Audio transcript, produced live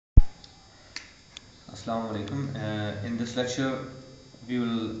Assalamu alaikum. In this lecture, we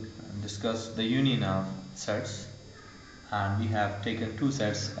will discuss the union of sets, and we have taken two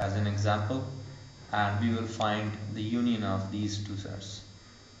sets as an example, and we will find the union of these two sets.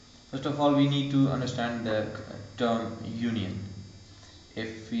 First of all, we need to understand the term union.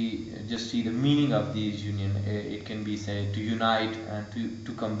 If we just see the meaning of these union, it can be said to unite and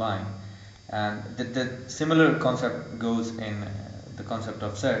to combine, and the similar concept goes in the concept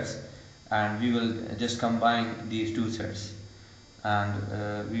of sets, and we will just combine these two sets,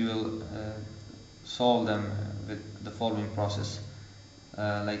 and we will solve them with the following process.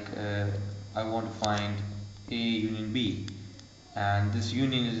 I want to find A union B, and this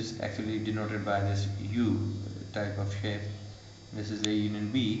union is actually denoted by this U type of shape. This is A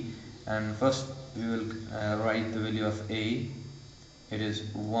union B, and first we will write the value of A. It is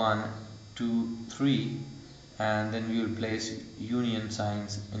 1, 2, 3, and then we will place union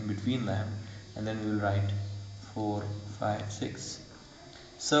signs in between them, and then we will write 4, 5, 6.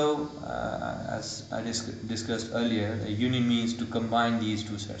 So as I discussed earlier, a union means to combine these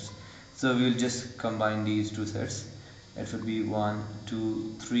two sets. So we will just combine these two sets. It would be 1,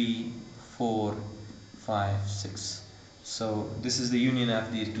 2, 3, 4, 5, 6. So this is the union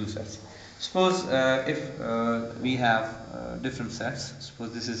of these two sets. Suppose if we have different sets.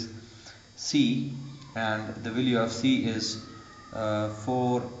 Suppose this is C, and the value of C is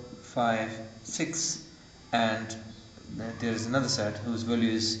 4, 5, 6, and there is another set whose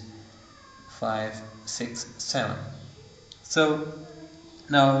value is 5, 6, 7. So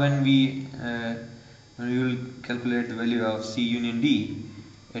now when we will calculate the value of C union D,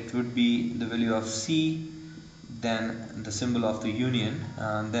 it would be the value of C, then the symbol of the union,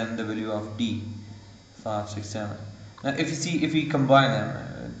 and then the value of D, 5, 6, 7. Now if we combine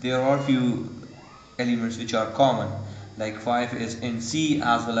them, there are few elements which are common, like 5 is in C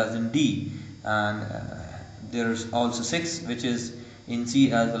as well as in D, and there is also 6 which is in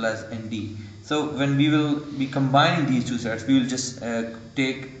C as well as in D. So when we will be combining these two sets, we will just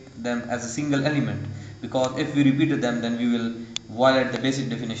take them as a single element, because if we repeated them, then we will violate the basic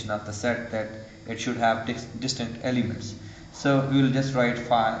definition of the set, that it should have distinct elements. So we will just write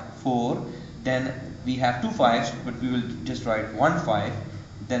 4, then we have two 5s, but we will just write 1 5,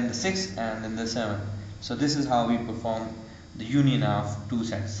 then the 6, and then the 7. So this is how we perform the union of two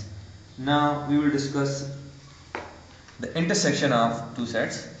sets. Now we will discuss the intersection of two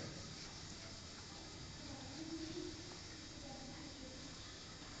sets.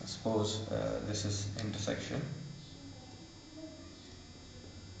 Suppose this is intersection.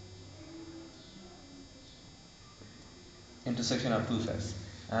 Intersection of two sets,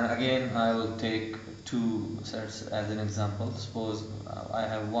 and again I will take two sets as an example. Suppose I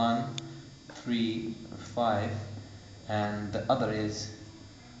have 1, 3, 5, and the other is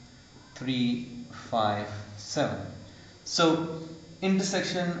 3, 5, 7. So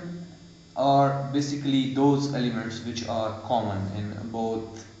intersection are basically those elements which are common in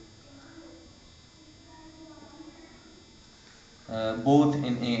both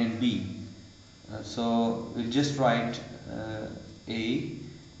in A and B. So we'll just write A,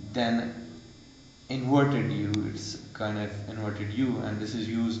 then inverted U. It's kind of inverted U, and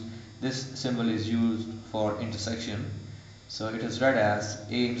this symbol is used for intersection. So it is read as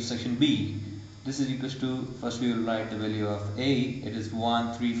A intersection B. This is equals to, first we will write the value of A. It is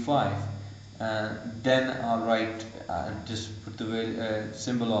 1, 3, 5, and then I'll write just put the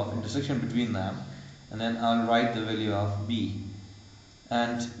symbol of intersection between them, and then I'll write the value of B.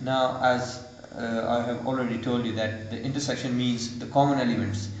 And now, as I have already told you, that the intersection means the common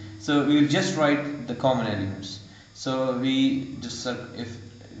elements. So we will just write the common elements. So we just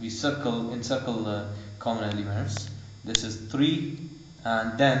encircle the common elements. This is 3,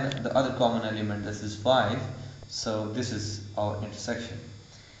 and then the other common element, this is 5. So this is our intersection.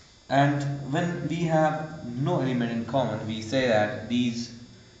 And when we have no element in common, we say that these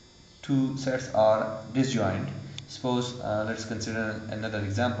two sets are disjoint. Suppose let's consider another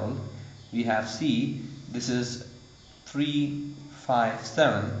example. We have C, this is 3, 5,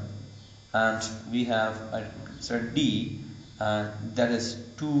 7, and we have a set D, and that is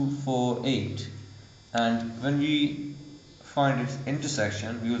 2, 4, 8. And when we find its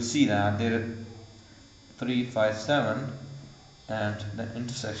intersection, we will see that there are 3, 5, 7, and the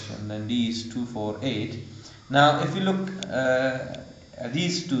intersection, then D is 2, 4, 8. Now if we look at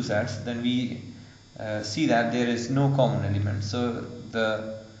these two sets, then we see that there is no common element. So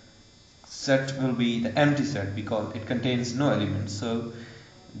the set will be the empty set because it contains no elements. So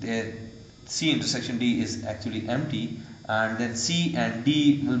the C intersection D is actually empty, and then C and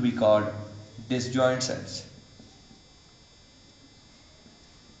D will be called disjoint sets.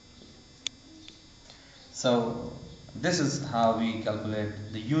 So this is how we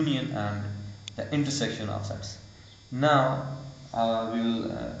calculate the union and the intersection of sets. Now we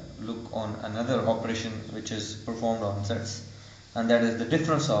will look on another operation which is performed on sets, and that is the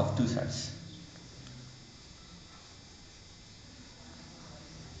difference of two sets.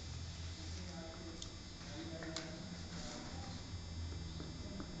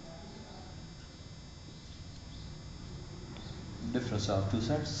 Difference of two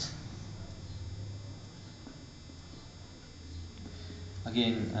sets.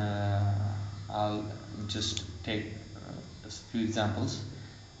 Again, I'll just take a few examples.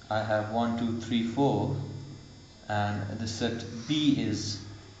 I have 1, 2, 3, 4, and the set B is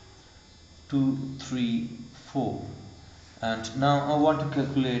 2, 3, 4. And now I want to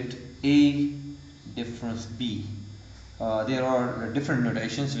calculate A difference B. There are different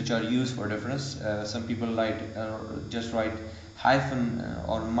notations which are used for difference. Some people just write hyphen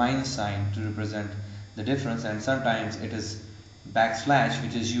or minus sign to represent the difference, and sometimes it is backslash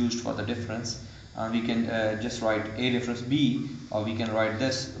which is used for the difference. We can just write A difference B, or we can write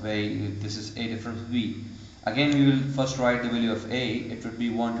this way, this is A difference B. Again, we will first write the value of A. It would be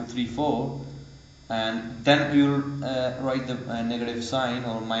 1, 2, 3, 4, and then we will write the negative sign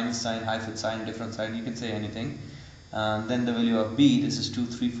or minus sign, hyphen sign, difference sign, you can say anything. Then the value of B, this is 2,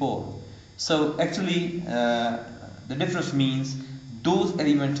 3, 4. So actually the difference means those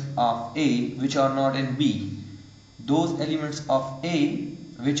elements of A which are not in B, those elements of A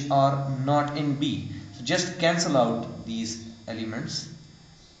which are not in B. So just cancel out these elements.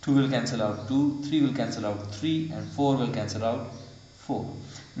 2 will cancel out 2, 3 will cancel out 3, and 4 will cancel out 4.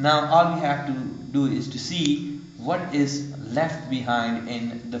 Now all we have to do is to see what is left behind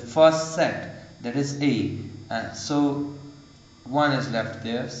in the first set, that is A. And so 1 is left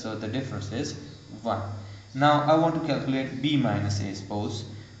there, so the difference is 1. Now I want to calculate B minus A, suppose.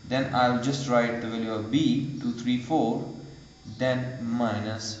 Then I will just write the value of B, 2, 3, 4, then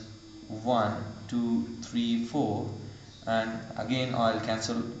minus 1, 2, 3, 4, and again I will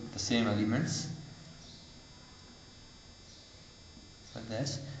cancel the same elements like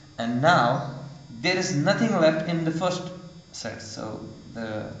this. And now there is nothing left in the first set, so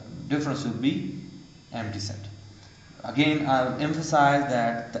the difference will be empty set. Again, I will emphasize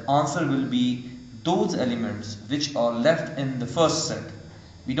that the answer will be those elements which are left in the first set.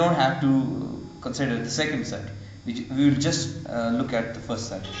 We don't have to consider the second set. We will just look at the first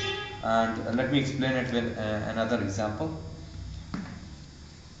set. And let me explain it with another example.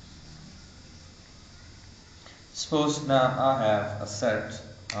 Suppose now I have a set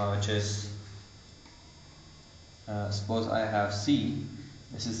which is suppose I have C.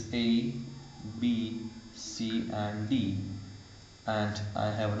 This is A, B, C and D, and I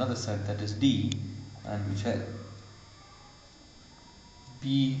have another set that is D, and which has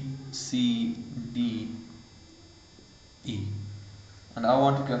B, C, D, E, and I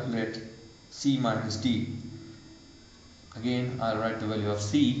want to calculate C minus D. Again, I'll write the value of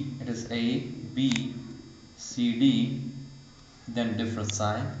C. It is A, B, C, D, then difference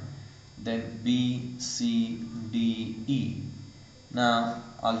sign, then B, C, D, E. Now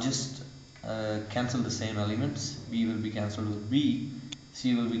I'll just cancel the same elements. B will be cancelled with B,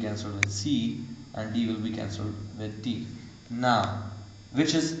 C will be cancelled with C, and D will be cancelled with D. Now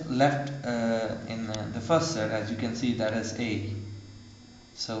which is left in the first set? As you can see, that is A.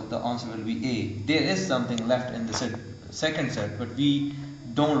 So the answer will be A. There is something left in the second set, but we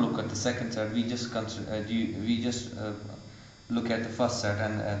don't look at the second set. We just look at the first set,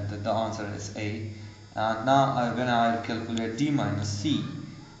 and the answer is A. Now when I calculate D minus C,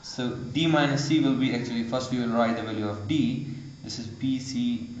 so D minus C will be, actually first we will write the value of D. This is B,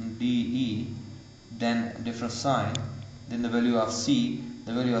 C, D, E, then different sign, then the value of C.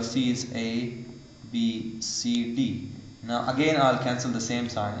 The value of C is A, B, C, D. Now again I'll cancel the same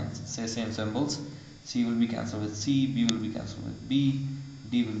signs, same symbols. C will be cancelled with C, B will be cancelled with B,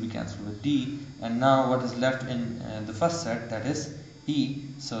 D will be cancelled with D, and now what is left in the first set, that is E.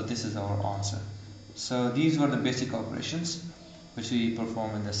 So this is our answer. So these were the basic operations which we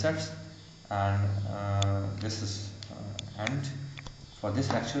perform in the sets, and this is end for this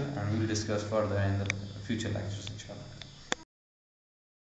lecture, and we will discuss further in the future lectures, inshallah.